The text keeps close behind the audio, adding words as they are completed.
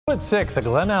At 6, a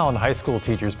Glen Allen High School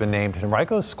teacher has been named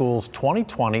Henrico School's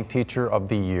 2020 Teacher of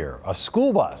the Year. A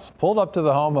school bus pulled up to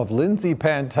the home of Lindsey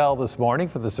Pantele this morning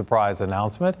for the surprise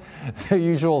announcement. The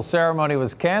usual ceremony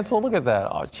was canceled. Look at that.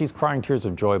 Oh, she's crying tears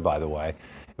of joy, by the way.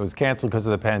 It was canceled because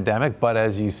of the pandemic, but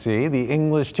as you see, the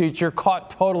English teacher caught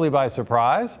totally by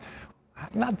surprise.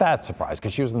 Not that surprised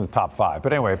because she was in the top 5.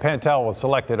 But anyway, Pantele was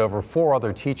selected over 4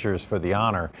 other teachers for the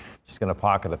honor. She's going to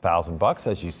pocket $1,000,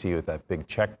 as you see with that big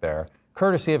check there,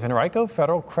 courtesy of Henrico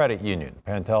Federal Credit Union.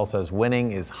 Pantele says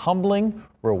winning is humbling,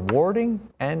 rewarding,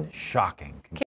 and shocking.